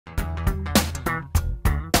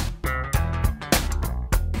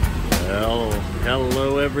Well,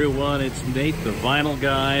 hello everyone, it's Nate the Vinyl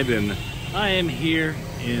Guide, and I am here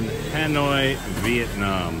in Hanoi,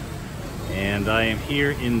 Vietnam. And I am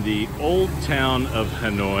here in the old town of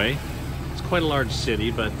Hanoi. It's quite a large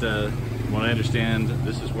city, but from what I understand,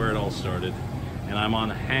 this is where it all started. And I'm on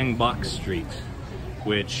Hang Bok Street,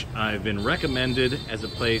 which I've been recommended as a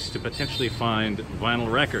place to potentially find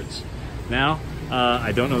vinyl records. Now,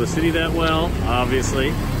 I don't know the city that well,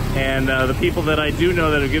 obviously, and the people that I do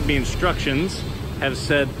know that have given me instructions have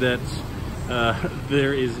said that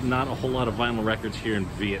there is not a whole lot of vinyl records here in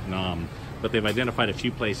Vietnam, but they've identified a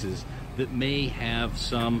few places that may have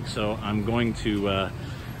some, so I'm going to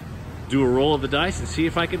do a roll of the dice and see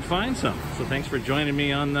if I can find some. So thanks for joining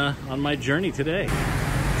me on my journey today.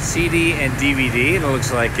 CD and DVD, and it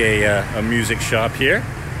looks like a music shop here.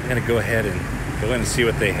 I'm gonna go ahead and see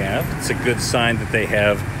what they have. It's a good sign that they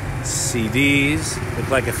have CDs. Look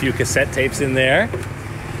like a few cassette tapes in there.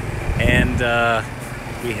 And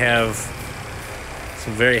we have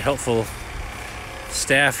some very helpful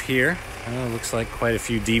staff here. Looks like quite a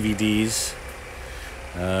few DVDs.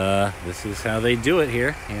 This is how they do it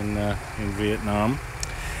here in Vietnam.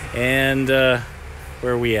 And where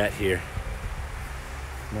are we at here?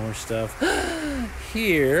 More stuff.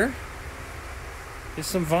 Here is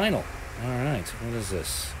some vinyl. All right, what is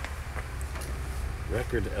this?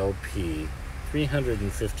 Record LP,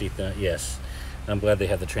 350,000. Yes, I'm glad they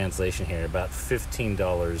have the translation here. About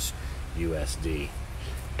 $15 USD.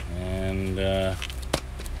 And all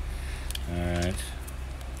right,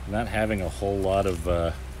 not having a whole lot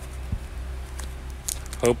of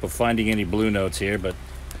hope of finding any blue notes here, but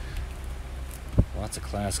lots of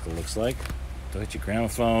classical looks like. Deutsche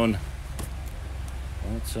Grammophon,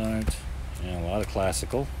 Mozart, yeah, a lot of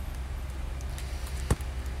classical.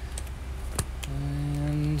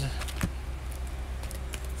 And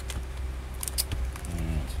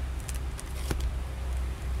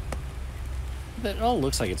it all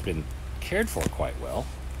looks like it's been cared for quite well.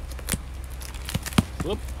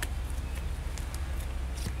 Whoop.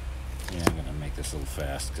 Yeah, I'm gonna make this a little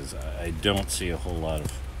fast because I don't see a whole lot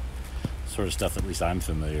of sort of stuff at least I'm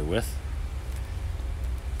familiar with.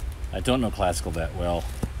 I don't know classical that well.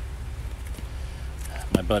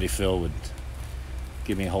 My buddy Phil would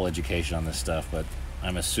give me a whole education on this stuff, but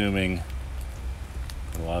I'm assuming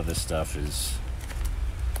a lot of this stuff is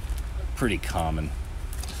pretty common.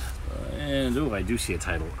 And oh, I do see a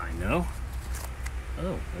title I know.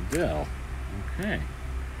 Oh, Adele. Okay,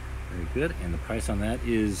 very good. And the price on that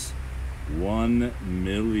is 1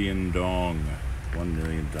 million dong. 1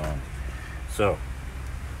 million dong. So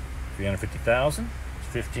 350,000.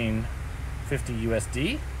 1550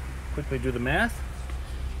 USD. Quickly do the math.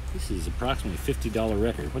 This is approximately a $50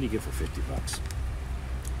 record. What do you get for 50 bucks?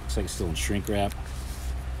 Looks like it's still in shrink wrap.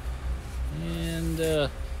 And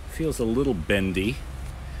feels a little bendy,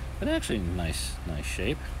 but actually nice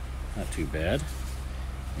shape. Not too bad.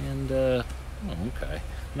 And oh, okay.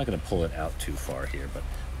 I'm not gonna pull it out too far here, but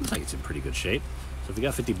looks like it's in pretty good shape. So if you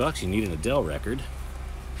got 50 bucks, you need an Adele record.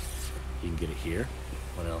 You can get it here.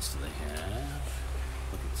 What else do they have?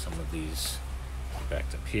 Look at some of these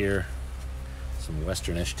backed up here. Some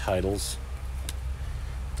Westernish titles.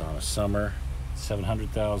 Donna Summer,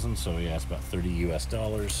 700,000. So yeah, it's about $30 US.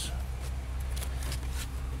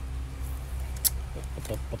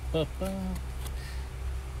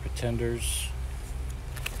 Pretenders,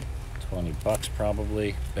 20 bucks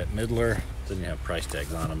probably. Bette Midler, doesn't have price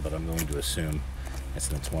tags on them, but I'm going to assume it's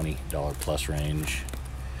in the $20 plus range.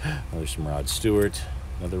 There's some Rod Stewart,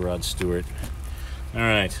 another Rod Stewart. All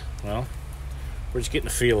right, well, we're just getting a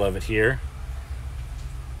feel of it here.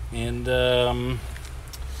 And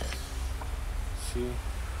see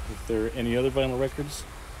if there are any other vinyl records.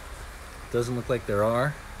 Doesn't look like there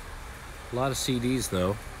are. A lot of CDs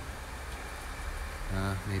though.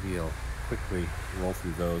 Maybe I'll quickly roll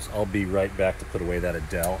through those. I'll be right back to put away that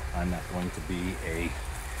Adele. I'm not going to be a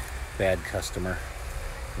bad customer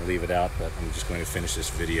and leave it out, but I'm just going to finish this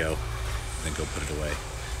video and then go put it away.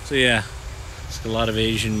 So yeah. It's a lot of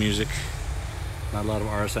Asian music, not a lot of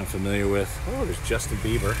artists I'm familiar with. Oh, there's Justin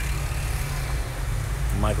Bieber,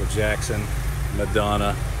 Michael Jackson,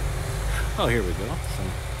 Madonna. Oh, here we go.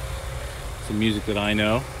 Some music that I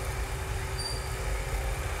know.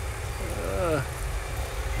 Lots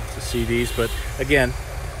of CDs, but again,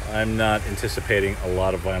 I'm not anticipating a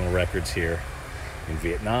lot of vinyl records here in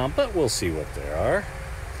Vietnam, but we'll see what there are.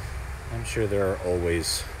 I'm sure there are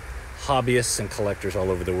always hobbyists and collectors all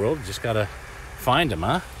over the world. You just gotta find them,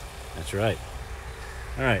 huh? That's right.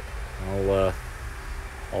 All right,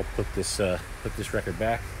 I'll put this record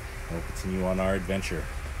back, and we'll continue on our adventure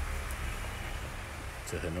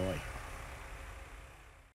to Hanoi.